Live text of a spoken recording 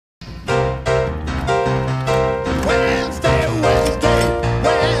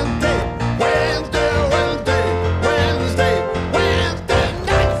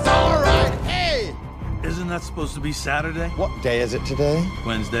to be Saturday? What day is it today?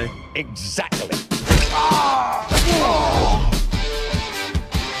 Wednesday. Exactly.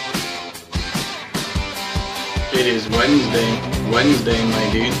 It is Wednesday. Wednesday,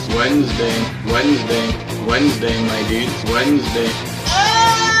 my dudes. Wednesday, my dudes. Wednesday.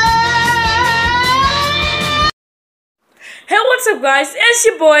 Hey, what's up, guys? It's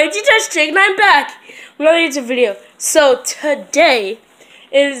your boy, Jake, and I'm back with another YouTube video. So, today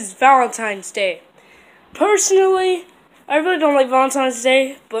is Valentine's Day. Personally, I really don't like Valentine's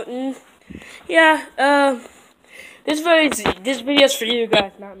Day, but, yeah, this video is for you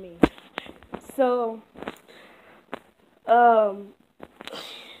guys, not me. So, I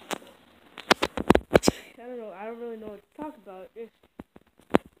don't really know what to talk about. It's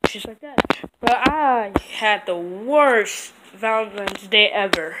just like that. But I had the worst Valentine's Day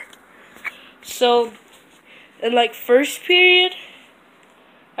ever. So, in like first period,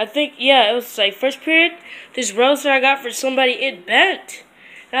 I think, yeah, it was like first period, this rose that I got for somebody, it bent.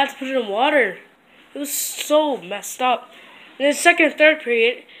 And I had to put it in water. It was so messed up. And then second and third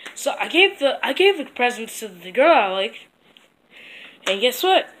period, so I gave the presents to the girl I liked. And guess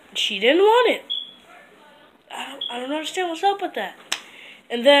what? She didn't want it. I don't understand what's up with that.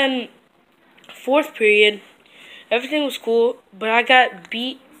 And then fourth period, everything was cool, but I got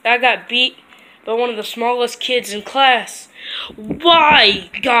beat by one of the smallest kids in class. Why,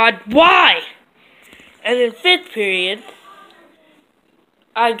 God, why? And then fifth period,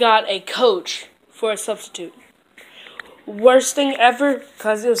 I got a coach for a substitute. Worst thing ever,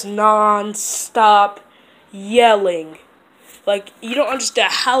 because it was non-stop yelling. Like, you don't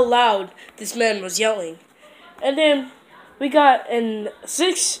understand how loud this man was yelling. And then we got in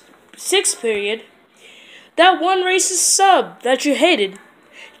sixth period, that one racist sub that you hated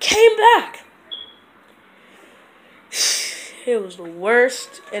came back. It was the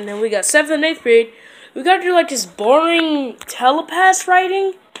worst. And then we got 7th and 8th period. We got to do like this boring telepath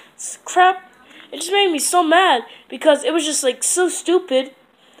writing crap. It just made me so mad because it was just like so stupid.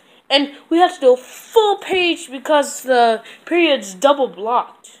 And we had to do a full page because the period's double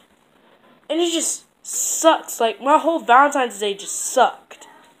blocked. And it just sucks. Like, my whole Valentine's Day just sucked.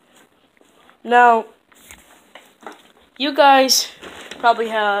 Now, you guys probably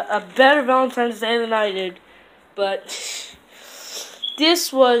had a better Valentine's Day than I did. But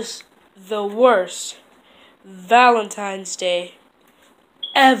this was the worst Valentine's Day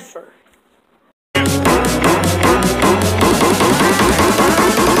ever.